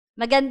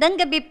Magandang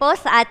gabi po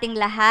sa ating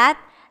lahat.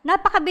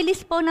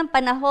 Napakabilis po ng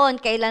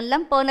panahon. Kailan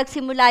lang po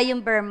nagsimula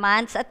yung Burr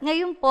months at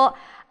ngayon po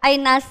ay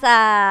nasa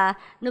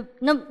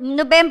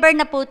November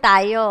na po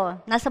tayo.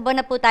 Nasa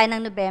buwan na po tayo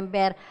ng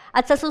November.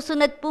 At sa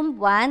susunod pong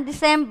buwan,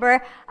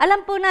 December,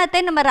 alam po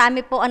natin na marami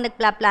po ang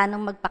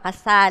nagplaplanong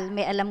magpakasal.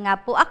 May alam nga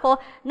po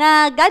ako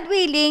na God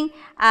willing,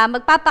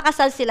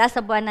 magpapakasal sila sa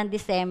buwan ng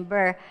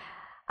December.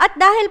 At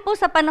dahil po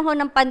sa panahon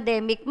ng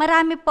pandemic,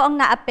 marami po ang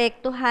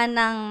naapektuhan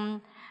ng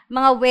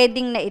mga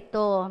wedding na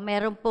ito.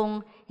 Meron pong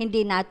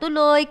hindi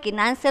natuloy,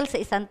 kinancel sa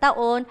isang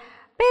taon,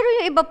 pero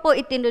yung iba po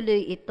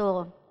itinuloy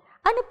ito.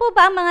 Ano po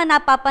ba ang mga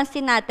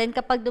napapansin natin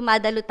kapag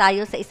dumadalo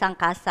tayo sa isang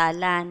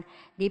kasalan?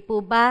 Di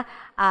po ba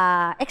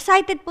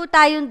excited po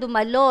tayong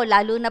dumalo,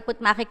 lalo na po't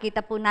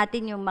makikita po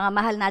natin yung mga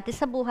mahal natin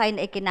sa buhay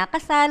na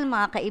ikinakasal,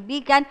 mga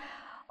kaibigan,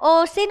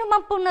 o sino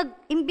man pong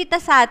nag-imbita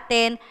sa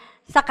atin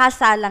sa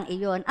kasalang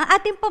iyon. Ang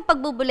ating pong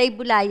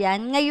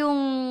pagbubulay-bulayan ngayong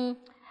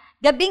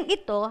gabing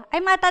ito ay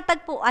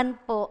matatagpuan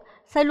po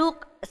sa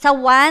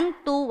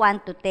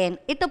 1:1-10.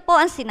 Ito po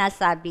ang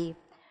sinasabi.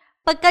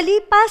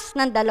 Pagkalipas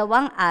ng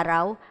 2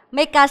 araw,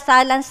 may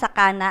kasalan sa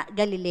Cana,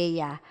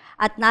 Galilea,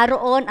 at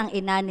naroon ang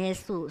ina ni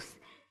Jesus.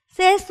 Si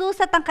Jesus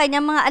at ang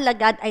kanyang mga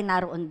alagad ay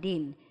naroon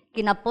din.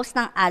 Kinapos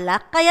ng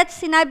alak, kaya't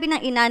sinabi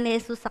ng ina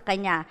ni Jesus sa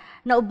kanya,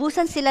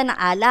 naubusan sila ng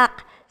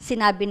alak.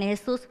 Sinabi ni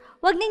Jesus,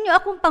 "Huwag ninyo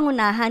akong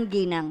pangunahan,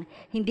 ginang.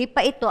 Hindi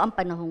pa ito ang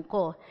panahon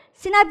ko."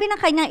 Sinabi ng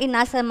kanyang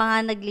ina sa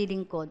mga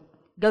naglilingkod,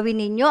 "Gawin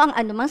ninyo ang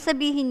anumang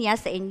sabihin niya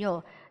sa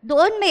inyo."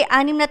 Doon may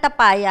 6 na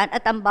tapayan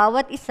at ang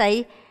bawat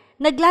isa'y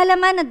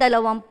naglalaman ng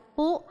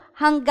 20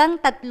 hanggang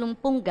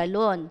 30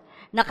 galon.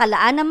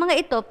 Nakalaan ang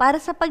mga ito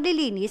para sa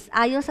paglilinis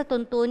ayon sa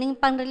tuntuning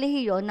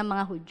pangrelihiyon ng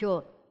mga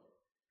Hudyo.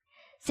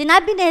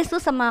 Sinabi ni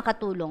Jesus sa mga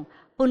katulong,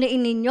 "Punuin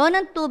ninyo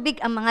ng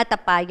tubig ang mga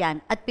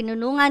tapayan," at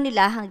pinunungan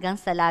nila hanggang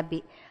sa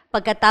labi.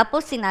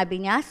 Pagkatapos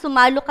sinabi niya,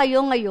 "Sumalo kayo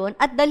ngayon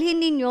at dalhin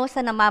ninyo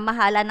sa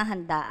namamahala ng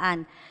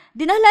handaan."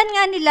 Dinalhan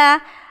nga nila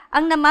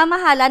ang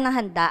namamahala ng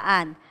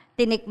handaan.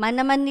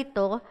 Tinikman naman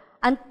nito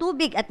ang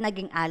tubig at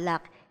naging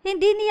alak.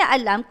 Hindi niya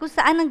alam kung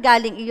saan ang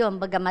galing iyon,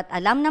 bagamat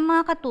alam ng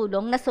mga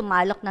katulong na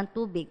sumalok ng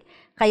tubig.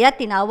 Kaya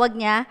tinawag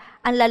niya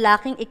ang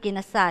lalaking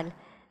ikinasal.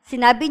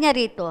 Sinabi niya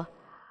rito,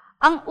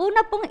 "Ang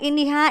una pong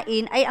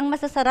inihain ay ang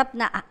masasarap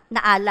na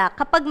alak.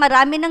 Kapag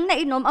marami nang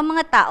nainom ang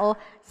mga tao,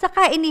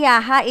 saka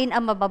inihahain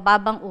ang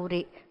mabababang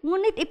uri.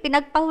 Ngunit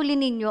ipinagpahuli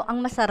ninyo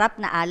ang masarap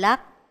na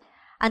alak."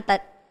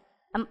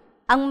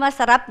 Ang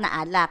masarap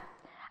na alak.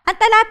 Ang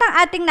talatang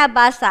ating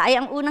nabasa ay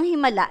ang unang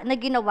himala na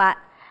ginawa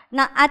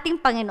ng ating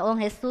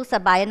Panginoong Hesus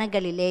sa bayan ng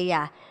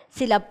Galilea.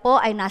 Sila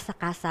po ay nasa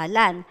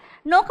kasalan.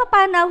 Noong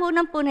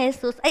kapanahunan po ni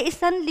Hesus ay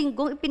 1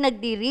 linggong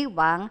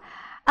ipinagdiriwang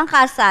ang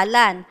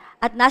kasalan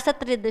at nasa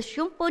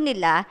tradisyon po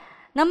nila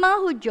ng mga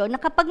Hudyo na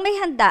kapag may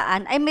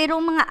handaan ay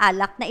mayroong mga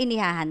alak na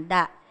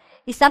inihahanda.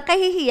 Isang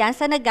kahihiyan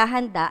sa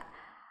naghahanda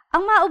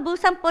ang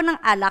maubusan po ng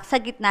alak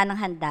sa gitna ng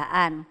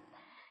handaan.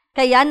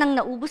 Kaya nang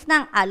naubos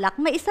na ang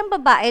alak, may isang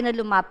babae na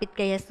lumapit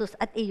kay Jesus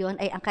at iyon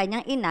ay ang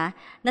kanyang ina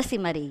na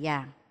si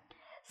Maria.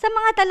 Sa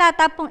mga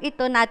talata pong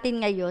ito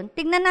natin ngayon,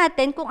 tingnan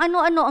natin kung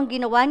ano-ano ang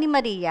ginawa ni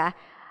Maria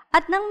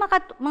at ng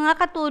mga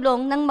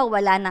katulong nang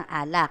mawala ng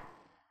alak.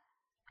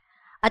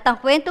 At ang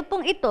kwento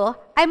pong ito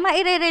ay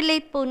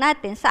maire-relate po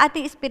natin sa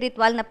ating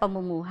espiritual na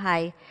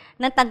pamumuhay.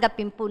 Nang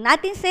tanggapin po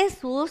natin si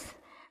Jesus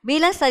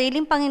bilang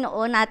sariling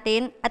Panginoon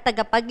natin at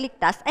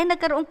tagapagligtas, ay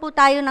nagkaroon po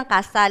tayo ng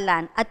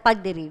kasalan at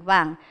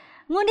pagdiriwang.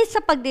 Ngunit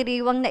sa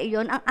pagdiriwang na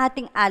iyon, ang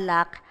ating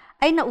alak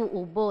ay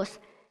nauubos.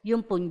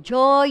 Yung pong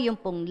joy, yung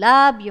pong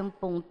love, yung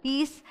pong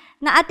peace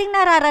na ating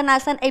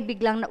nararanasan ay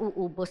biglang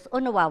nauubos o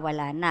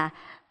nawawala na.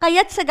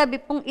 Kaya't sa gabi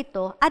pong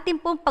ito,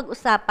 ating pong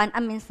pag-usapan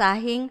ang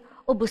mensaheng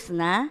ubos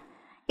na,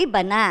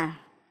 iba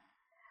na.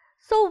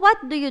 So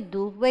what do you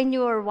do when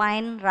your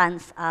wine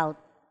runs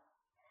out?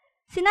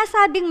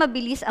 Sinasabing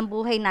mabilis ang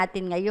buhay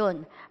natin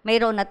ngayon.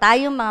 Mayroon na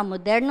tayong mga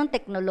modernong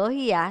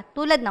teknolohiya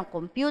tulad ng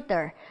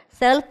computer,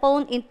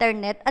 cellphone,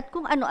 internet at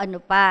kung ano-ano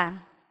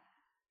pa.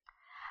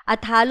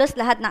 At halos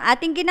lahat ng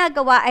ating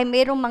ginagawa ay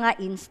mayroong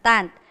mga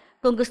instant.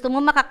 Kung gusto mo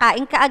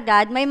makakain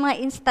kaagad, may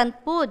mga instant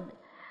food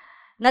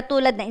na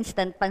tulad na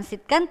instant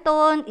pansit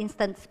canton,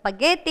 instant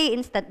spaghetti,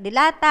 instant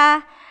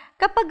dilata.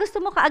 Kapag gusto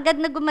mo kaagad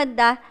na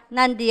gumanda,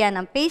 nandiyan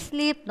ang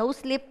facelift,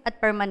 nose lift at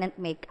permanent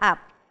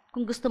makeup.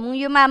 Kung gusto mong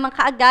yumaman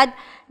kaagad,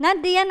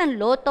 nandiyan ang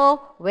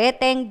loto,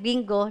 weteng,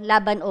 bingo,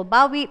 laban o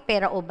bawi,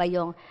 pera o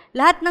bayong.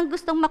 Lahat ng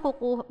gustong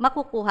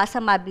makukuha sa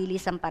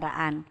mabilisang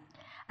paraan.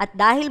 At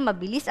dahil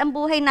mabilis ang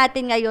buhay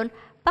natin ngayon,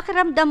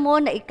 pakiramdam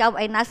mo na ikaw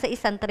ay nasa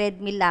isang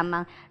treadmill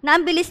lamang na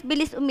ang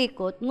bilis-bilis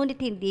umikot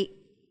ngunit hindi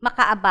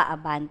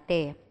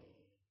makaaba-abante.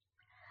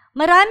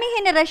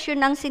 Maraming henerasyon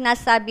ang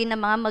sinasabi ng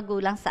mga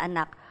magulang sa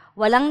anak,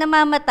 walang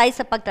namamatay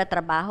sa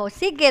pagtatrabaho.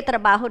 Sige,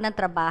 trabaho ng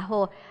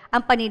trabaho.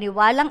 Ang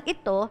paniniwalang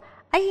ito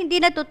ay hindi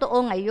na totoo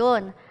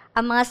ngayon.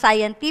 Ang mga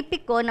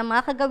scientifico ng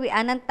mga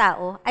kagawian ng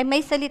tao ay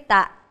may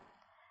salita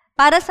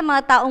para sa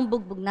mga taong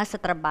bugbog na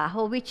sa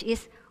trabaho, which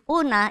is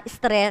una,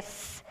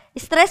 stress.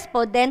 Stress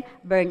po, then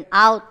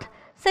burnout.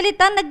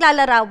 Salitang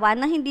naglalarawan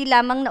na hindi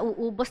lamang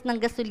naubusan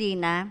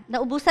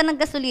ng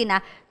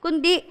gasolina,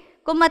 kundi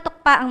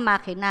kumatok pa ang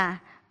makina,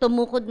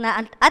 tumukod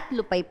na at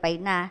lupaypay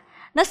na.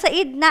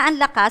 Nasaid na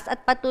ang lakas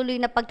at patuloy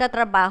na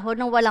pagtatrabaho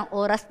ng walang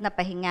oras na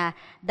pahinga.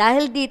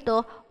 Dahil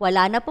dito,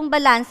 wala na pong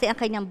balanse ang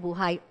kanyang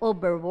buhay,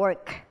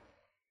 overwork.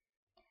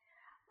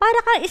 Para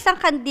kang isang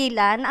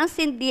kandila na ang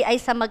sindi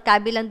ay sa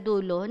magkabilang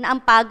dulo na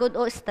ang pagod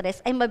o stress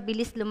ay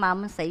mabilis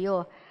lumamon sa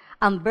iyo.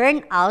 Ang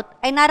burnout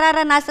ay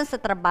nararanasan sa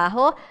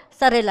trabaho,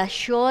 sa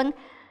relasyon,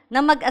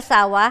 ng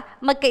mag-asawa,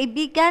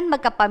 magkaibigan,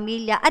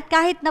 magkapamilya at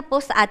kahit na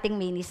po sa ating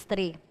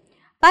ministry.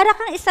 Para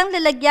kang isang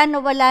lalagyan na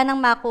wala nang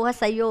makuha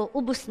sa iyo,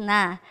 ubos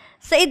na.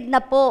 Said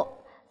na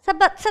po.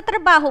 Sa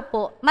trabaho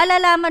po,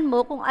 malalaman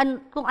mo kung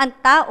ang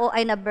tao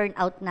ay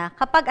na-burnout na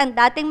kapag ang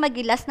dating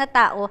magilas na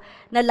tao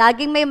na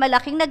laging may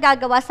malaking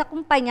nagagawa sa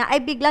kumpanya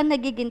ay biglang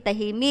nagiging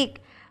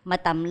tahimik,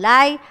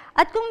 matamlay,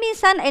 at kung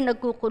minsan ay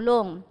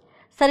nagkukulong.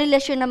 Sa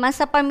relasyon naman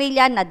sa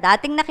pamilya na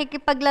dating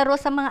nakikipaglaro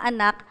sa mga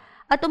anak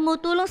at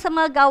tumutulong sa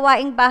mga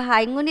gawaing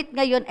bahay, ngunit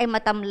ngayon ay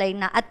matamlay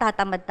na at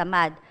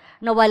tatamad-tamad,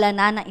 nawala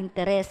na ng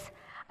interes.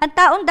 Ang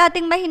taong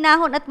dating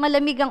mahinahon at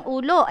malamig ang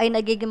ulo ay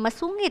nagiging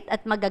masungit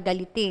at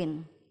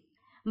magagalitin,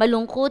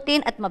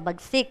 malungkutin at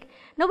mabagsik,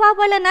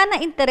 nawawala na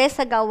ng interes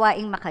sa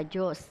gawaing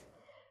makadiyos.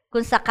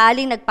 Kung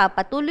sakaling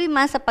nagpapatuloy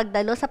man sa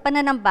pagdalo sa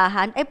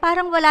pananambahan, ay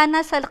parang wala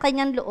na sa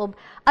kanyang loob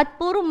at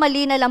puro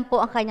mali na lang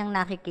po ang kanyang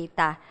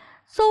nakikita.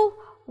 So,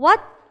 what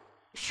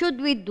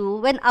should we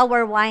do when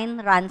our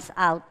wine runs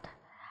out?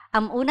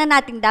 Ang una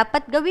nating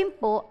dapat gawin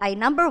po ay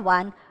number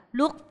 1,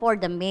 look for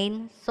the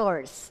main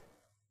source.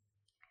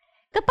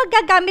 Kapag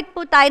gagamit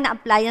po tayo ng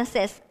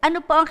appliances,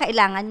 ano po ang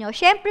kailangan nyo?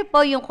 Siyempre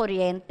po yung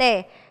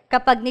kuryente.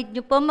 Kapag need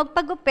nyo po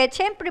magpagupit,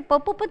 siyempre po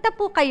pupunta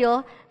po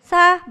kayo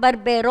sa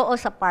barbero o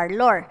sa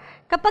parlor.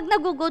 Kapag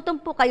nagugutom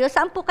po kayo,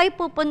 saan po kayo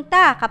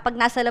pupunta? Kapag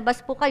nasa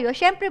labas po kayo,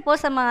 siyempre po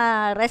sa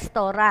mga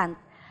restaurant.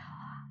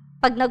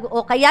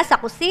 O kaya sa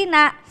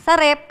kusina, sa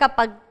rep,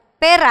 kapag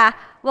pera,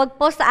 wag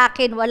po sa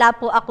akin, wala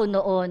po ako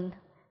noon.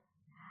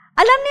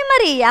 Alam ni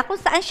Maria kung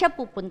saan siya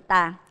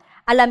pupunta.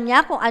 Alam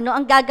niya kung ano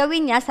ang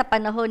gagawin niya sa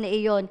panahon na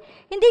iyon.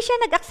 Hindi siya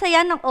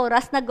nag-aksaya ng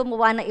oras na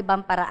gumawa ng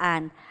ibang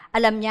paraan.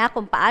 Alam niya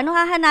kung paano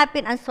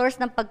hahanapin ang source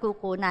ng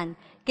pagkukunan.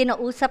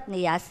 Kinausap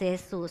niya si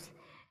Jesus.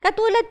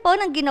 Katulad po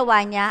ng ginawa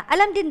niya,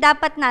 alam din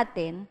dapat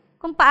natin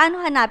kung paano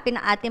hanapin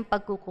ang ating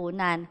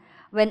pagkukunan.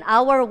 When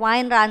our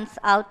wine runs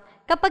out,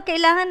 kapag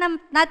kailangan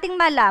nating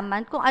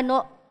malaman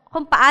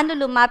kung paano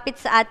lumapit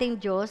sa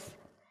ating Diyos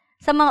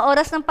sa mga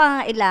oras ng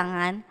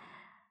pangangailangan,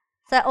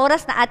 sa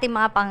oras na ating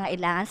mga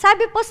pangangailangan.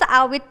 Sabi po sa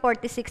awit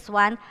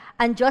 46:1,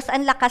 ang Diyos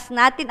ang lakas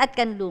natin at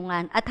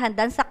kanlungan at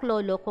handang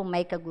saklolo kung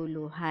may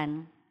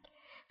kaguluhan.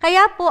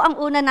 Kaya po ang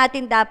una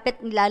natin dapat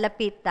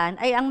nilalapitan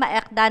ay ang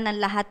maakda ng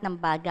lahat ng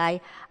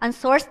bagay, ang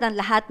source ng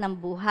lahat ng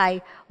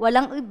buhay,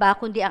 walang iba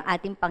kundi ang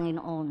ating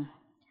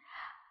Panginoon.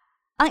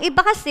 Ang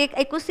iba kasi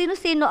ay kung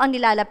sino-sino ang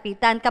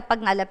nilalapitan.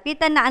 Kapag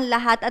nalapitan na ang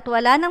lahat at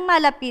wala nang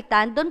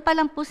malapitan, doon pa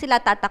lang po sila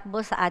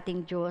tatakbo sa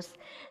ating Diyos.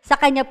 Sa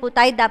Kanya po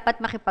tayo dapat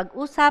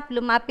makipag-usap,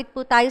 lumapit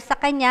po tayo sa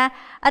Kanya,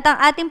 at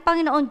ang ating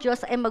Panginoon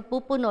Diyos ay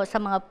magpupuno sa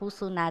mga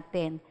puso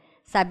natin.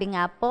 Sabi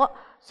nga po,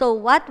 so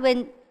what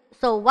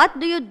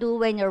do you do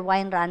when your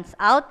wine runs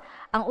out?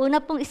 Ang una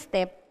pong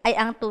step ay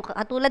ang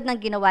katulad ng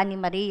ginawa ni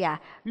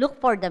Maria,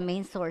 look for the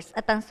main source.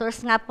 At ang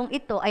source nga pong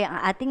ito ay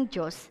ang ating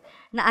Diyos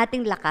na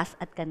ating lakas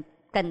at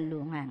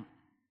kanlungan.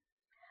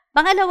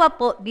 Pangalawa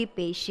po, be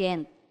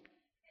patient.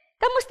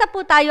 Kamusta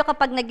po tayo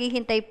kapag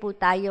naghihintay po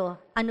tayo?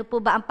 Ano po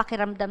ba ang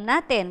pakiramdam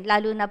natin?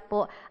 Lalo na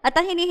po, at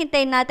ang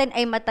hinihintay natin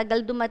ay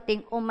matagal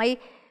dumating o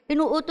may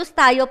inuutos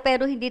tayo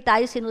pero hindi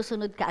tayo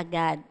sinusunod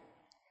kaagad.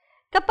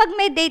 Kapag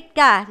may date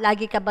ka,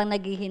 lagi ka bang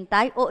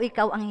naghihintay o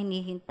ikaw ang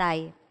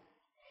hinihintay?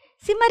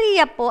 Si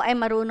Maria po ay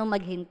marunong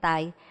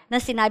maghintay na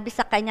sinabi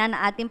sa kanya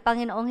na ating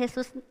Panginoong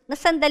Hesus na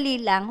sandali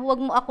lang,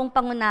 huwag mo akong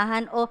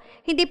pangunahan o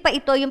hindi pa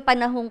ito yung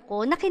panahon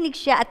ko, nakinig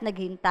siya at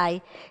naghintay.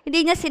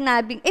 Hindi niya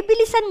sinabing,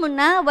 bilisan mo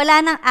na, wala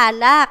nang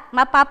alak,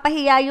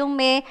 mapapahiya yung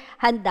may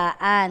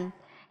handaan.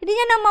 Hindi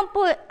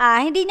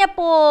niya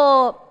po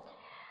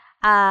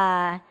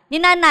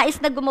ninanais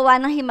na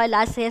gumawa ng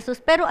himala si Jesus,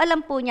 pero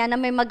alam po niya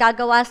na may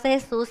magagawa si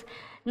Jesus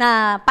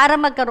na para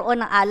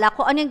magkaroon ng alak.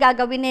 Kung ano yung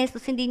gagawin ni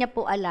Jesus, hindi niya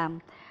po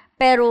alam.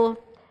 Pero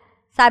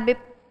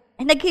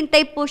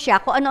naghintay po siya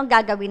kung ano ang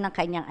gagawin ng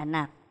kanyang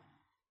anak.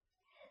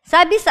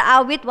 Sabi sa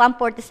awit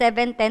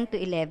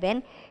 147:10-11,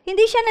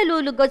 hindi siya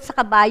nalulugod sa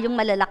kabayong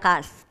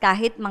malalakas.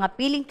 Kahit mga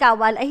piling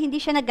kawal ay hindi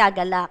siya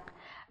nagagalak.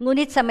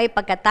 Ngunit sa may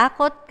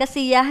pagkatakot,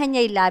 kasiyahan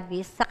niya'y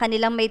labis sa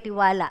kanilang may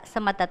tiwala sa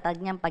matatag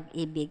niyang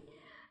pag-ibig.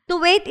 To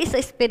wait is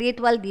a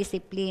spiritual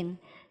discipline.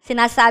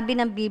 Sinasabi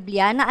ng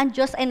Biblia na ang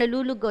Diyos ay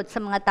nalulugod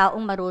sa mga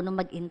taong marunong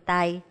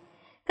mag-intay.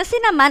 Kasi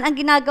naman, ang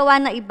ginagawa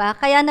ng iba,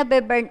 kaya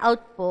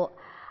nabe-burnout po,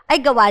 ay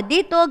gawa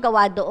dito,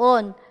 gawa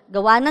doon.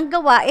 Gawa ng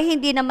gawa,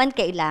 hindi naman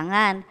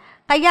kailangan.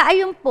 Kaya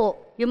ayun po,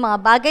 yung mga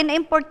bagay na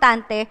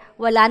importante,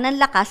 wala nang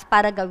lakas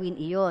para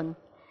gawin iyon.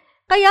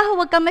 Kaya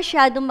huwag ka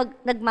masyadong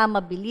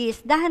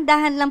nagmamabilis.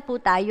 Dahan-dahan lang po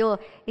tayo.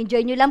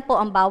 Enjoy nyo lang po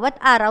ang bawat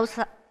araw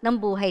ng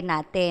buhay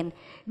natin.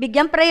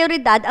 Bigyan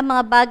prioridad ang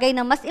mga bagay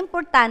na mas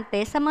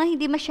importante sa mga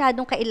hindi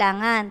masyadong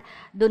kailangan.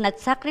 Do not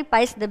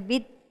sacrifice the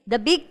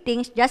big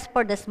things just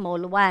for the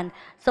small one.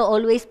 So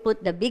always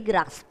put the big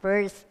rocks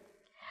first.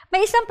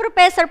 May isang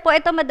professor po,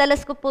 ito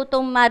madalas ko po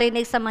itong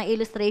marinig sa mga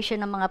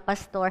illustration ng mga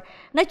pastor,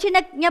 na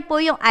chinag niya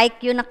po yung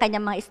IQ ng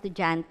kanyang mga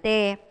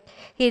estudyante.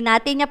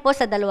 Hinati niya po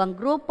sa 2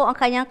 grupo ang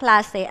kanyang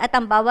klase at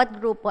ang bawat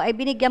grupo ay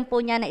binigyan po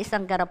niya ng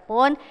isang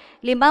garapon,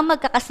 5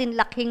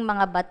 magkakasinlaking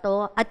mga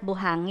bato at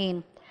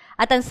buhangin.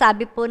 At ang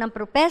sabi po ng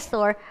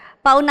professor,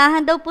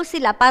 paunahan daw po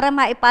sila para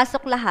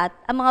maipasok lahat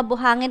ang mga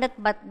buhangin at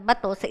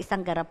bato sa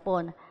isang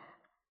garapon.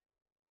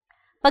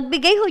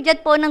 Pagbigay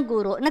hudyat po ng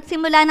guro,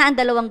 nagsimula na ang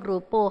 2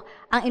 grupo.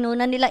 Ang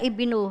inuna nilang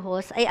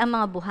ibinuhos ay ang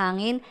mga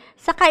buhangin,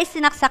 saka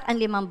isinaksak ang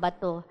 5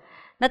 bato.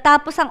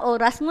 Natapos ang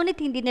oras, ngunit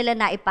hindi nila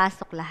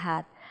naipasok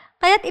lahat.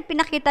 Kaya't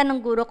ipinakita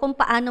ng guro kung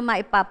paano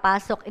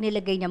maipapasok.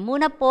 Inilagay niya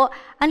muna po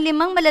ang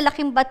 5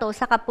 malalaking bato,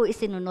 saka po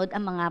isinunod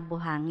ang mga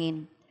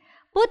buhangin.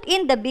 Put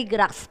in the big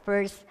rocks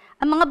first.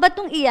 Ang mga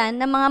batong iyan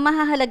na mga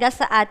mahahalaga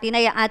sa atin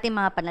ay ang ating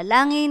mga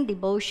panalangin,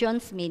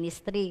 devotions,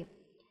 ministry.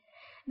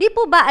 Di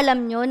po ba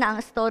alam nyo na ang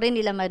story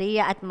nila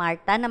Maria at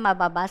Marta na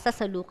mababasa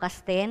sa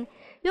Lucas 10,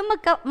 yung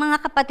mga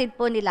kapatid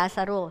po ni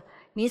Lazaro?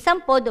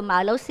 Minsan po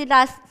dumalaw si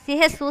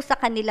Jesus sa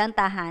kanilang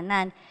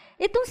tahanan.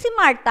 Itong si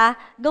Marta,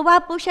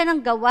 gawa po siya ng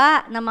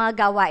mga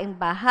gawaing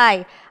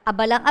bahay.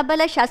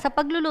 Abalang-abala siya sa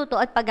pagluluto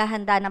at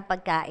paghahanda ng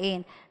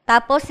pagkain.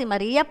 Tapos si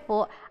Maria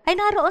po ay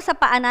naroon sa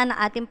paanan ng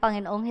ating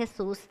Panginoong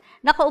Jesus,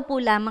 nakaupo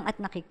lamang at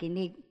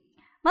nakikinig.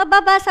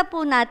 Mababasa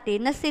po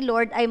natin na si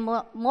Lord ay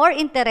more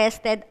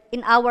interested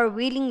in our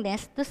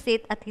willingness to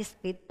sit at His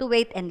feet, to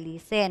wait and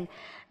listen.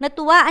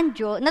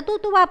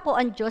 Natutuwa po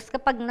ang Diyos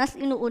kapag nas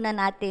inuuna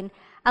natin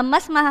ang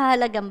mas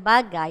mahalagang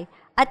bagay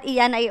at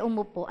iyan ay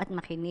umupo at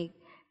makinig.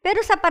 Pero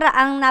sa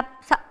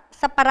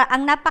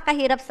paraang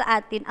napakahirap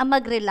sa atin ang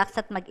mag-relax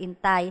at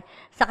mag-intay.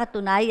 Sa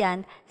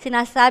katunayan,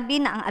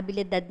 sinasabi na ang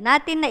abilidad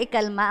natin na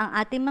ikalma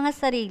ang ating mga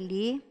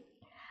sarili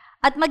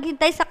at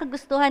maghintay sa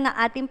kagustuhan ng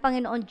ating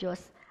Panginoon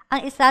Diyos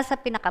ang isa sa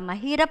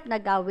pinakamahirap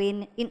na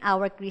gawin in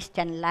our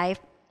Christian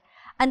life.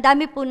 Ang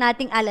dami po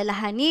nating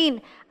alalahanin.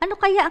 Ano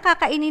kaya ang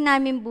kakainin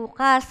namin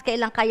bukas?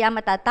 Kailan kaya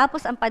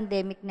matatapos ang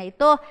pandemic na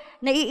ito?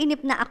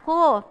 Naiinip na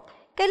ako.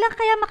 Kailan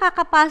kaya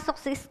makakapasok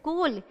sa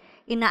school?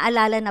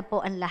 Inaalala na po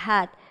ang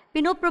lahat.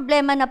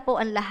 Pinoproblema na po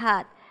ang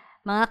lahat.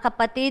 Mga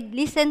kapatid,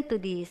 listen to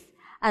this.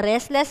 A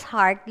restless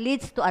heart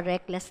leads to a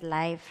reckless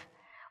life.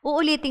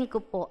 Uulitin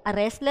ko po, a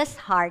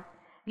restless heart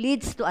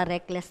leads to a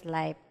reckless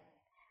life.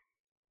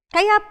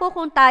 Kaya po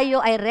kung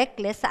tayo ay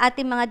reckless sa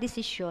ating mga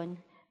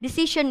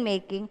decision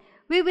making,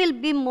 we will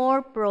be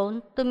more prone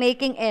to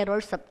making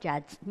errors of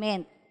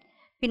judgment.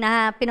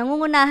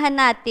 Pinangungunahan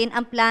natin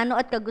ang plano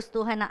at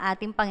kagustuhan ng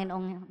ating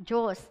Panginoong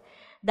Diyos.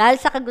 Dahil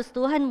sa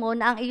kagustuhan mo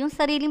na ang iyong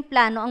sariling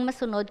plano ang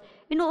masunod,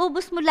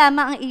 inuubos mo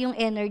lamang ang iyong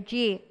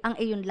energy, ang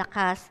iyong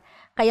lakas.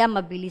 Kaya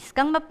mabilis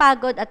kang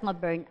mapagod at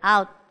ma-burn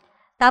out.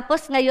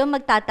 Tapos ngayon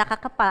magtataka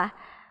ka pa,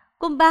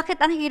 kung bakit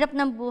ang hirap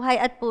ng buhay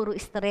at puro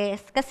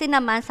stress. Kasi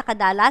naman sa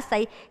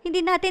kadalasay, hindi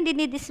natin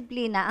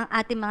dinidisiplina ang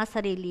ating mga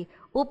sarili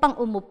upang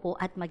umupo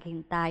at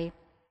maghintay.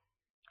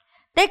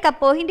 Teka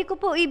po, hindi ko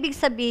po ibig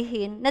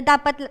sabihin na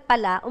dapat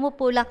pala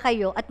umupo lang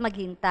kayo at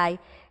maghintay.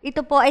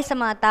 Ito po ay sa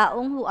mga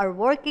taong who are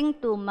working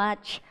too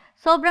much.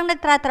 Sobrang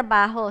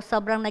nagtratrabaho,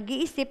 sobrang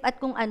nag-iisip at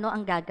kung ano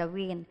ang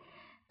gagawin.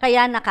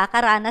 Kaya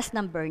nakakaranas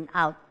ng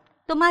burnout.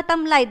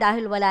 Tumatamlay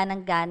dahil wala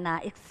ng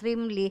gana,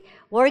 extremely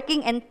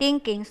working and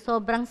thinking,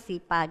 sobrang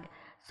sipag.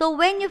 So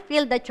when you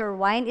feel that your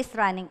wine is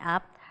running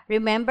up,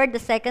 remember the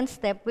second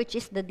step, which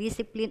is the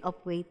discipline of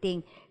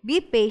waiting.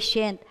 Be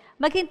patient.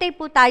 Maghintay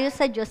po tayo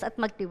sa Diyos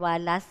at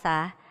magtiwala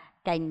sa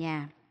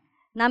Kanya.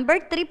 Number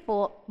 3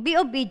 po, be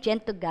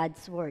obedient to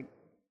God's word.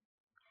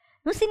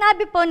 Nung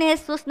sinabi po ni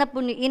Jesus na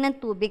punuin ng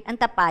tubig ang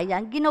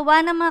tapayan,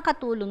 ginawa ng mga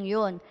katulong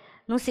yon.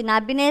 Nung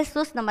sinabi ni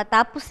Jesus na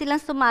matapos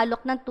silang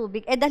sumalok ng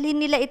tubig, dalhin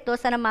nila ito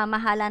sa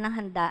namamahala ng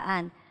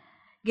handaan.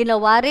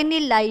 Ginawa rin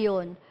nila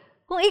yon.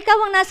 Kung ikaw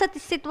ang nasa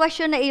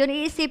sitwasyon na iyon,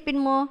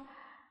 iisipin mo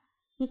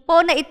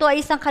po na ito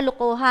ay isang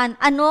kalokohan.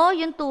 Ano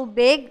yung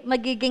tubig?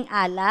 Magiging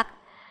alak?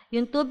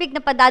 Yung tubig na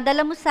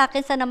padadala mo sa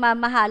akin sa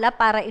namamahala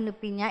para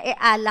inupin niya,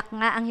 alak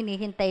nga ang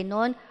hinihintay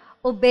nun.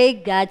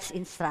 Obey God's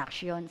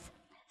instructions.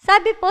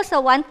 Sabi po sa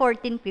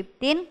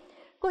 1:14-15,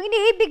 kung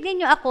iniibig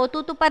ninyo ako,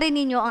 tutuparin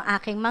ninyo ang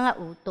aking mga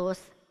utos.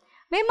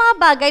 May mga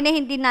bagay na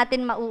hindi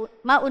natin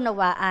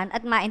maunawaan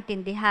at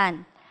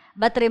maintindihan.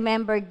 But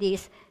remember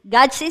this,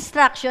 God's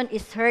instruction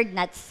is heard,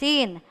 not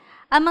seen.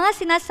 Ang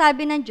mga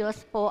sinasabi ng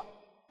Diyos po,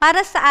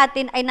 para sa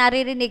atin ay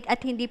naririnig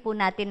at hindi po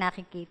natin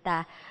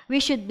nakikita.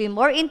 We should be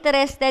more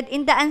interested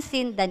in the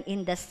unseen than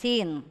in the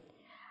seen.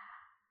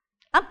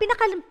 Ang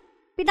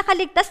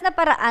pinakaligtas na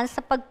paraan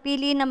sa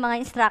pagpili ng mga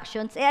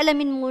instructions,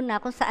 alamin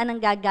muna kung saan ang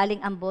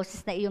gagaling ang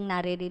boses na iyong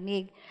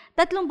naririnig.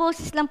 3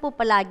 boses lang po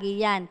palagi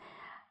yan.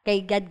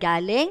 Kay God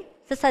galing,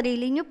 sa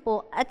sarili niyo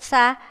po, at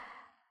sa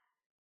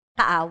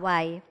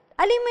kaaway.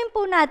 Alimin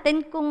po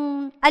natin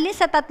kung alin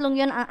sa tatlong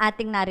yon ang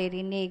ating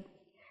naririnig.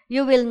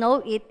 You will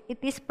know it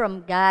is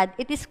from God.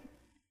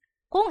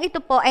 Kung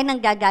ito po ay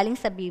nanggagaling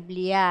sa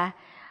Biblia.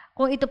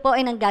 Kung ito po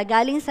ay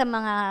nanggagaling sa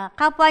mga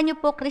kapwa nyo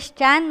po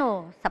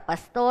Kristiyano, sa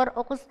pastor,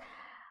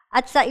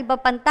 at sa iba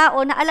pang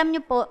tao na alam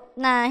nyo po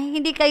na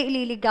hindi kayo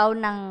ililigaw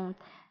ng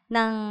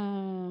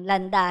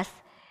landas.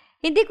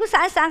 Hindi ko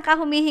saan-saan ka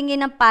humihingi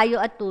ng payo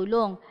at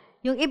tulong.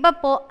 Yung iba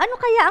po, ano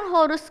kaya ang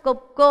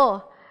horoscope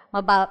ko?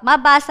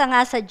 Mabasa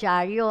nga sa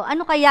dyaryo.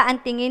 Ano kaya ang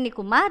tingin ni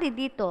Kumari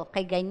dito?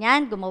 Kay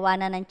ganyan, gumawa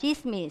na ng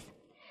chismis.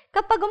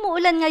 Kapag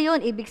umuulan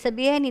ngayon, ibig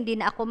sabihin hindi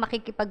na ako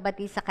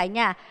makikipagbati sa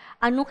kanya.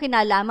 Anong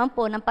kinalaman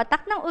po ng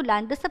patak ng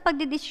ulan doon sa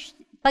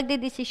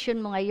pagdedesisyon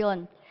mo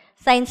ngayon?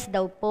 Signs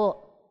daw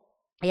po.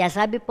 Kaya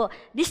sabi po,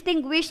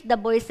 distinguish the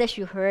voices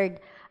you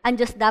heard. Ang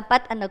Diyos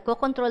dapat ang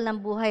nagkokontrol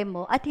ng buhay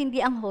mo at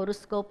hindi ang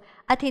horoscope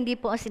at hindi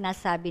po ang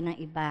sinasabi ng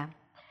iba.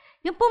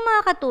 Yung po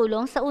mga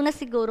katulong, sa una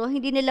siguro,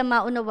 hindi nila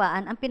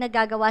maunawaan ang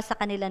pinagagawa sa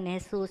kanila ni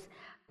Jesus.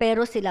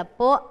 Pero sila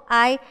po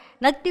ay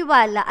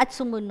nagtiwala at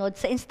sumunod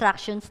sa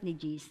instructions ni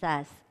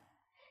Jesus.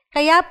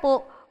 Kaya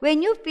po,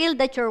 when you feel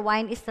that your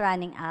wine is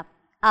running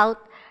out,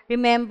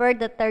 remember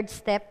the third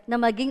step na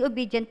maging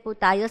obedient po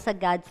tayo sa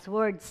God's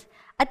words.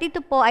 At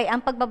ito po ay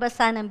ang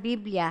pagbabasa ng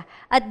Biblia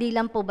at di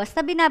lang po basta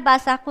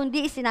binabasa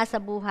kundi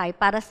isinasabuhay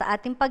para sa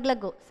ating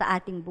paglago sa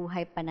ating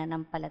buhay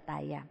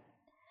pananampalataya.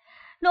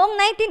 Noong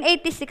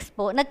 1986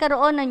 po,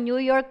 nagkaroon ng New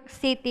York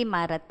City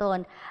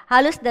Marathon.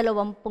 Halos 20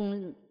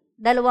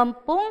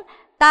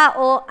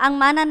 tao ang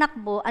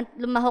mananakbo at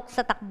lumahok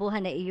sa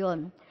takbuhan na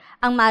iyon.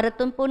 Ang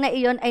marathon po na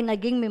iyon ay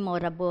naging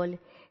memorable.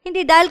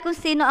 Hindi dahil kung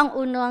sino ang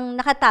unang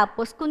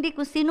nakatapos, kundi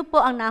kung sino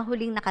po ang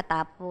nahuling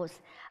nakatapos.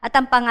 At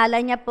ang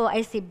pangalan niya po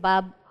ay si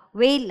Bob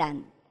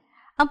Wayland.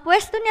 Ang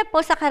pwesto niya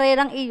po sa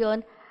karerang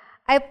iyon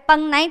ay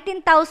pang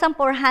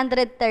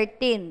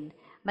 19,413.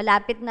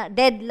 Malapit na,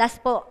 dead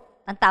last po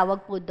ang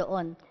tawag po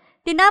doon.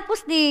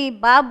 Tinapos ni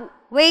Bob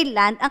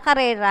Wayland ang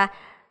karera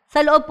sa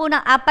loob po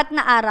ng 4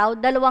 na araw,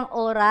 2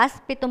 oras,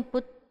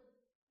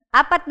 47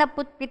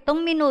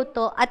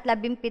 minuto at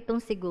 17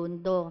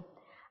 segundo.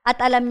 At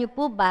alam niyo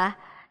po ba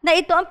na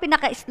ito ang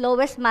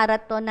pinaka-slowest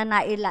marathon na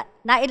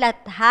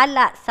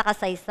nailathala sa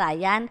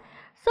kasaysayan?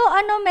 So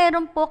ano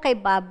meron po kay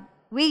Bob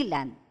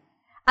Wayland?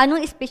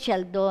 Anong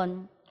espesyal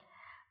doon?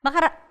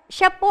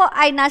 Siya po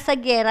ay nasa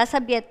giyera sa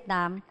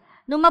Vietnam.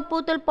 Nung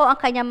maputol po ang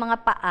kanyang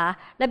mga paa,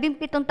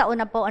 17 taon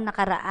na po ang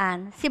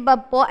nakaraan. Si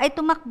Bob po ay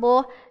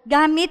tumakbo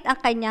gamit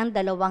ang kanyang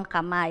 2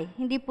 kamay.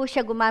 Hindi po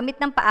siya gumamit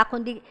ng paa,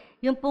 kundi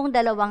yung pong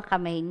 2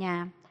 kamay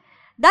niya.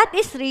 That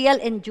is real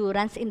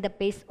endurance in the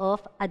face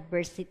of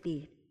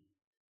adversity.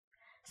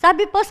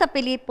 Sabi po sa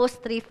Pilipos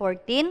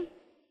 3:14,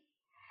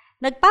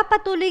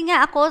 nagpapatuloy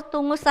nga ako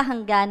tungo sa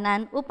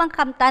hangganan upang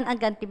kamtan ang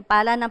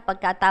gantimpala ng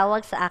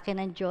pagkatawag sa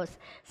akin ng Diyos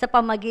sa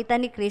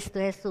pamagitan ni Kristo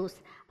Jesus,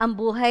 ang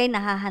buhay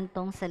na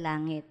hahantong sa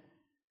langit.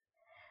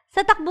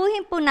 Sa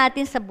takbuhin po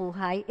natin sa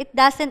buhay, it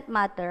doesn't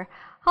matter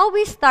how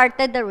we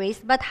started the race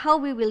but how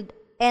we will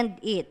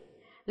end it.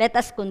 Let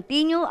us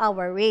continue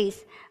our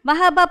race.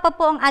 Mahaba pa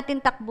po ang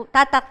ating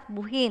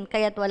tatakbuhin,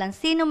 kaya't walang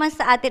sino man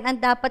sa atin ang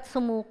dapat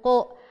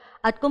sumuko.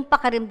 At kung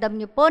pakaramdam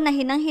niyo po na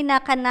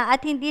hinang-hina ka na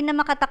at hindi na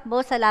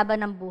makatakbo sa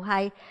laban ng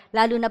buhay,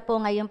 lalo na po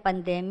ngayong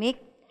pandemic,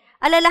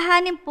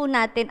 alalahanin po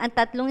natin ang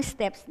 3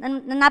 steps na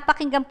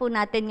napakinggan po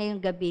natin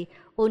ngayong gabi.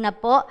 Una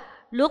po,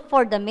 look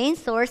for the main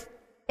source.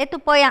 Ito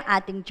po ay ang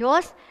ating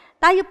Diyos.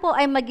 Tayo po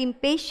ay maging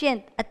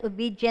patient at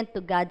obedient to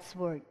God's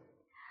word.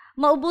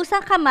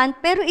 Maubusan ka man,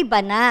 pero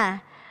iba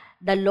na.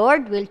 The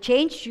Lord will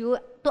change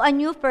you to a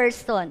new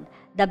person,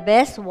 the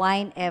best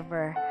wine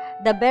ever.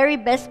 The very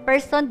best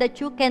person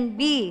that you can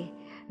be.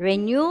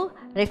 Renew,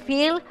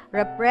 refill,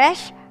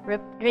 refresh,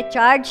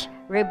 recharge,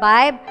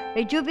 revive,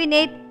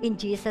 rejuvenate in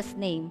Jesus'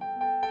 name.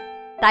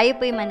 Tayo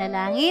po'y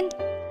manalangin.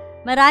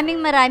 Maraming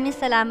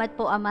salamat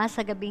po, Ama,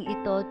 sa gabing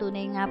ito.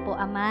 Tunay nga po,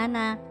 Ama,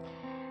 na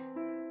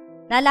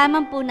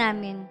nalaman po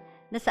namin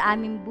na sa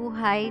aming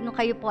buhay, nung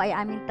kayo po ay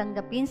aming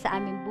tanggapin sa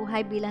aming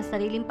buhay bilang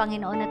sariling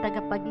Panginoon na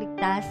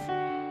tagapagligtas,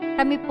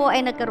 kami po ay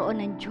nagkaroon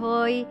ng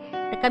joy,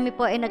 kami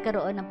po ay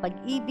nagkaroon ng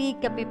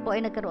pag-ibig, kami po ay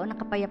nagkaroon ng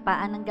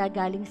kapayapaan ng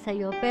gagaling sa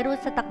iyo. Pero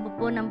sa takbo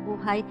po ng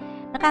buhay,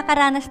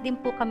 nakakaranas din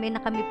po kami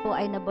na kami po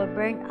ay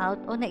nababurn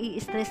out o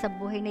nai-stress sa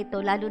buhay na ito,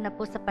 lalo na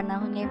po sa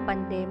panahon ngayong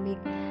pandemic.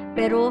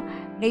 Pero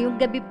ngayong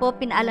gabi po,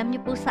 pinaalam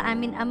niyo po sa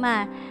amin,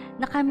 Ama,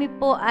 na kami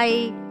po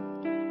ay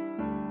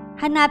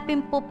hanapin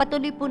po,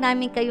 patuloy po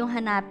namin kayong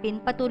hanapin,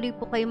 patuloy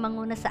po kayong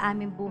manguna sa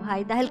aming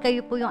buhay dahil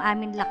kayo po yung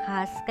aming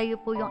lakas, kayo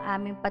po yung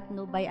aming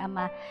patnubay,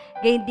 Ama.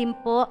 Gayon din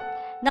po,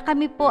 na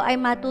kami po ay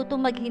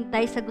matutong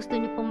maghintay sa gusto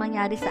niyo pong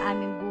mangyari sa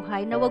aming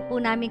buhay, na wag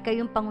po namin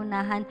kayong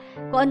pangunahan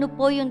kung ano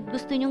po yung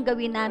gusto niyong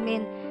gawin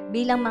namin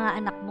bilang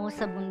mga anak mo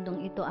sa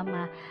mundong ito,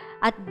 Ama.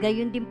 At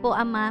gayon din po,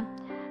 Ama,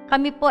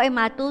 kami po ay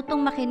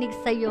matutong makinig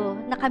sa iyo,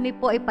 na kami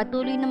po ay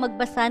patuloy na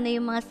magbasa na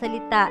yung mga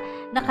salita,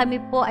 na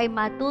kami po ay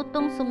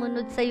matutong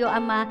sumunod sa iyo,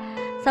 Ama,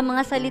 sa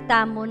mga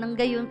salita mo nang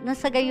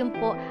sa gayon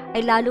po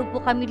ay lalo po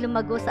kami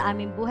lumago sa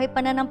aming buhay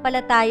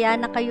pananampalataya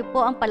na kayo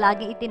po ang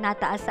palaging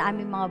itinataas sa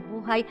aming mga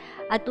buhay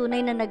at tunay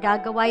na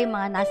nagagawa yung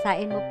mga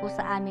nasain mo po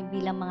sa amin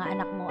bilang mga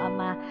anak mo,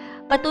 Ama.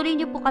 Patuloy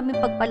niyo po kami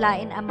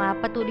pagpalain, Ama.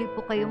 Patuloy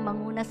po kayong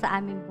manguna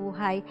sa aming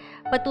buhay.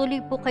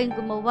 Patuloy po kayong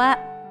gumawa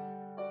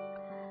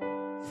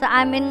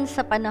sa amin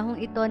sa panahong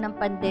ito ng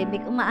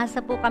pandemic.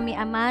 Umaasa po kami,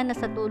 Ama, na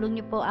sa tulong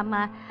niyo po,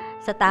 Ama,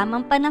 sa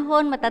tamang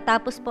panahon,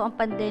 matatapos po ang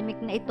pandemic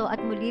na ito at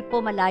muli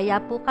po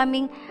malaya po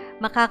kaming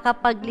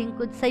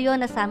makakapaglingkod sa iyo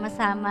na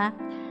sama-sama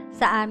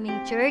sa aming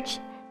church,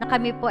 na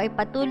kami po ay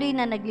patuloy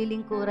na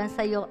naglilingkuran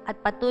sa iyo at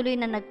patuloy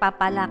na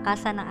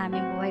nagpapalakasan ng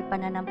aming buhay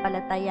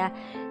pananampalataya.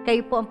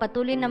 Kayo po ang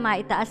patuloy na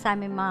maitaas sa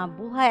aming mga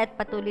buhay at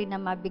patuloy na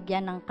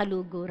mabigyan ng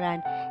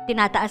kaluguran.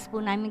 Tinataas po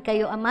namin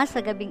kayo, Ama,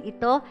 sa gabing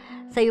ito.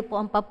 Sa iyo po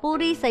ang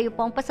papuri, sa iyo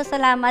po ang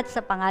pasasalamat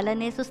sa pangalan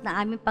ni Jesus na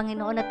aming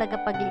Panginoon at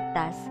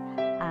tagapagligtas.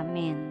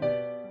 Amen.